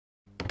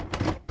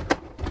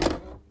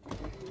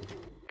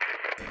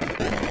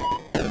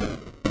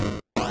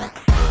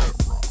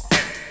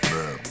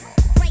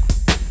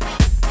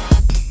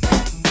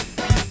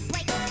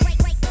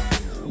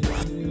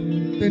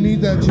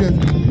need that shit.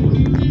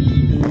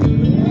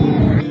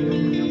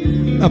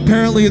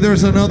 Apparently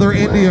there's another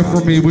India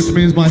for me, which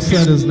means my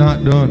set is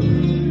not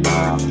done.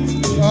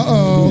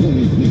 Uh-oh.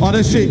 On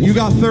this shit, you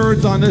got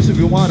thirds on this if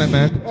you want it,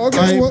 man. Okay, All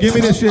right, well, give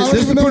me this shit.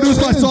 This is produced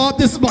by Saw.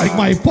 This is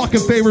my fucking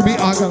favorite beat.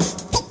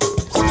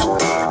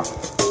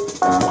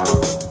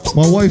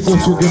 My wife will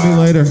forgive me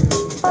later.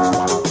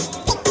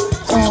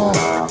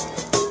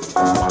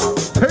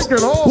 Take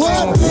it all.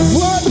 What?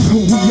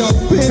 We up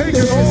in Take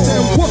it all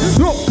off.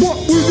 What?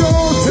 We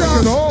don't stop.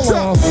 Take it all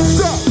Stop. off.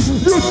 Stop.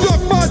 You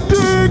suck my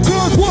dick,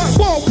 cause what?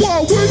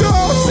 We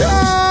don't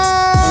stop.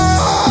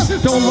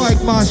 Don't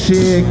like my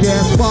shit,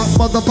 gas spot,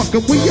 motherfucker,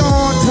 we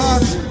on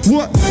top.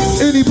 What?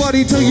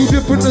 Anybody tell you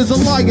different is a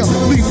liar.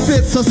 Leave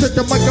Fitz, I set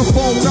the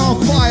microphone on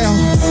fire.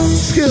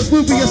 Skills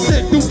will be a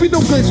set, do be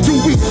no glitch, do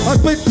we?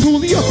 I've been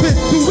truly up in,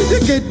 do we to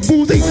get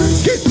boozy.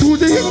 Get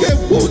boozy and get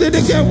wounded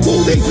and get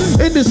woozy.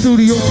 In the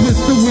studio,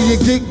 twist the way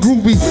and get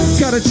groovy.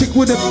 Got a chick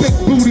with a big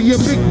booty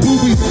and big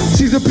boobies.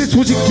 She's a bitch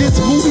when she gets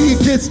moody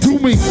and gets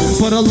to me.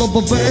 But I love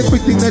her for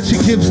everything that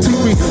she gives to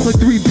me. Like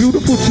 3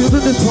 beautiful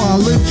children, that's why I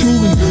live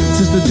truly.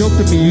 Just a joke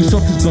to me, you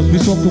suckers must be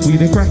smoking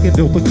weed and cracking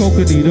dope and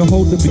cocaine. To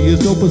hold to me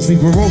as dope as me,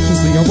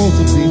 ferociously, I roast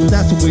them.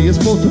 That's the way it's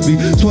supposed to be.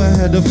 So I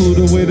had to flew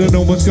the way to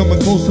no one's coming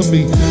close to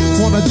me.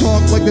 Wanna talk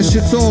like the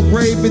shit's all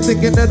grave and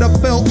thinking that I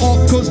fell off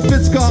cause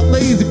Fitz got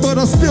lazy. But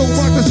I still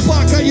rock the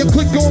spot, got your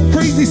click going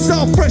crazy.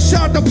 Sound fresh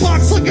out the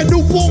box like a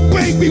newborn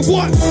baby.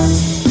 What?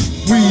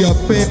 We up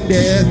in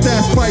there,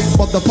 that's right,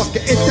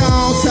 motherfucker, it's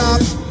down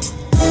top.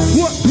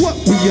 What?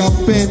 We up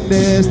in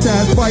this,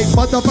 that's right,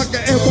 motherfucker,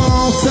 it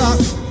won't stop.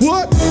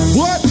 What?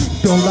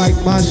 Don't like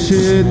my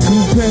shit,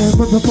 too bad,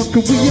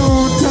 motherfucker, we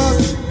on top.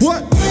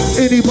 What?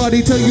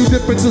 Anybody tell you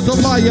different is a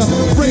liar.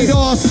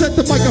 Radar, set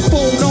the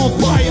microphone on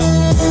fire.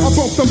 I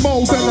broke the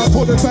mold and I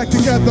put it back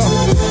together.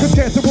 The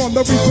cancer on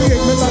the recreate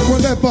me like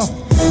whatever.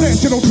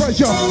 National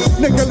treasure,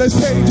 Nicholas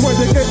Cage, when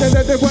they get in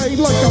the way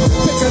like I'm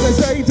taking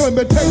his age,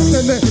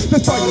 limitation it.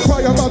 Despite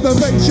prior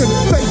motivation,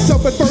 face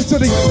of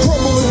adversity,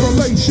 trouble in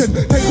relation.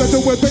 Hate to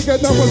do it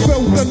bigger, now it's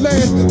built the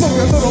land. Look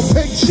a little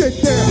pig shit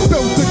there,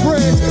 built the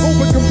grass,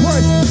 over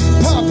compressed.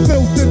 Pop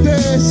filter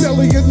there,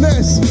 Shelly and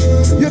Ness.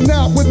 You're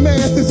not with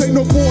math, this ain't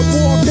no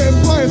boardwalk and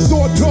flying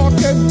sword talk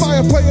and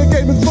fire play a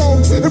game of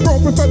thrones. And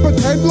rope and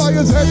pretend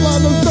liars,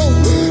 headliners don't.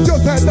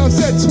 Just had no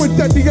sense with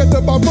at the end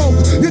of my rope.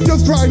 You're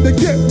just trying to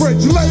get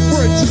rich,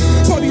 leverage.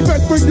 Funny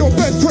best, bring your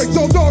best tricks.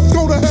 All dogs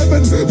go to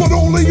heaven, but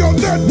only on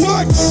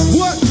Netflix.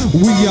 What?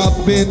 We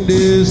up in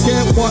this.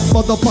 Get what,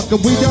 motherfucker?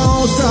 We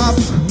don't stop.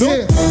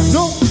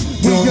 No.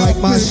 Don't like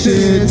my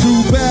shit.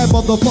 Too bad,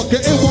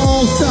 motherfucker. It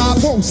won't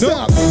stop. Won't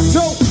stop.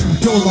 No.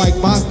 Don't like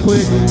my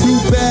click. Too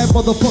bad,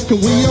 motherfucker.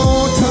 We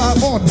on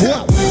top. On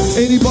top.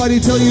 Anybody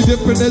tell you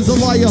different is a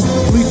liar.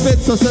 Leave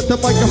Fitz, I set the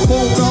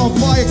microphone on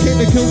fire. Came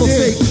to kill the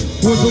fake.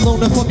 Was alone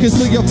that fucking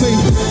see your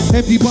face.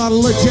 Empty bottle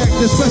of Jack,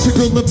 this special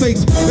girl in the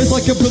face. It's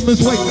like a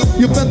villain's weight.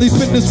 Your belly's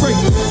fitness rate.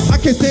 I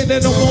can't stand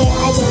that no more.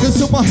 I won't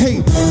consume my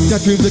hate.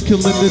 Got dreams of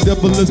killing the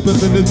devil and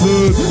spilling his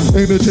blood.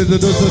 Ain't no chance that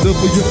does it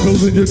for your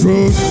pills and your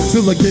drugs.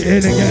 Feel like you're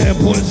hitting your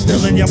airport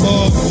still in your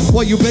mug.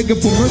 While you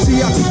begging for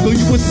mercy, I can fill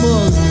you with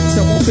slugs.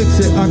 That won't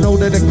fix it. I know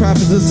that the crap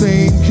is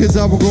insane. Kids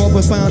I will grow up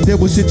and found dead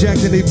with shit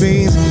jacked in their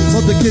veins.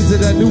 Other kids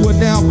that I knew are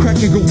now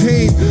cracking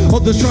cocaine.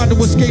 Others trying to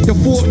escape the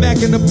Fort Mac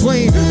in the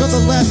plane.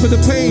 Nothing lasts for the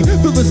pain,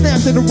 feeling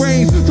snaps in the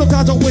rain.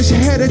 Sometimes I wish I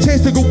had a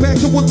chance to go back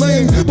to one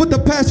lane, but the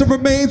past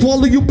remains.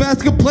 While you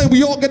bastards complain,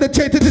 we all get a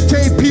chance to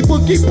change. People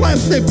keep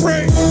blasting their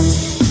brain.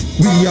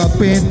 We up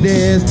in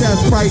this,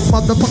 that's right,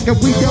 motherfucker.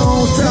 We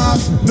don't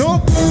stop.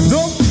 Nope.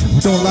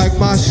 Don't like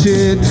my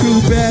shit, too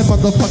bad,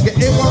 motherfucker.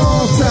 It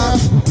won't stop.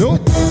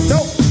 Nope.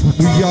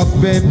 We up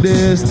in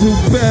this, too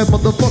bad,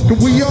 motherfucker.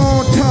 We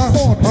on top.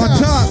 On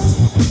top.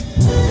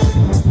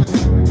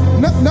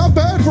 Not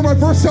bad for my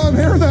first time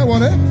hearing that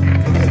one, eh?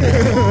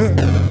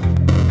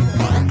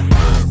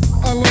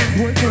 I love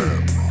Whitney.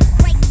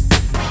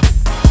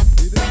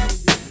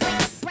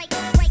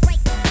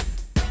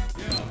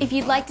 If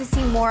you'd like to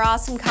see more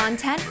awesome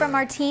content from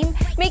our team,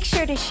 make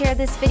sure to share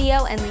this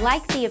video and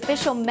like the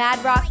official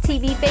MadRock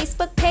TV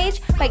Facebook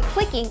page by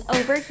clicking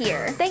over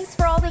here. Thanks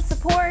for all the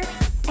support,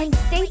 and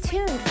stay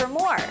tuned for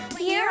more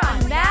here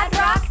on MadRock.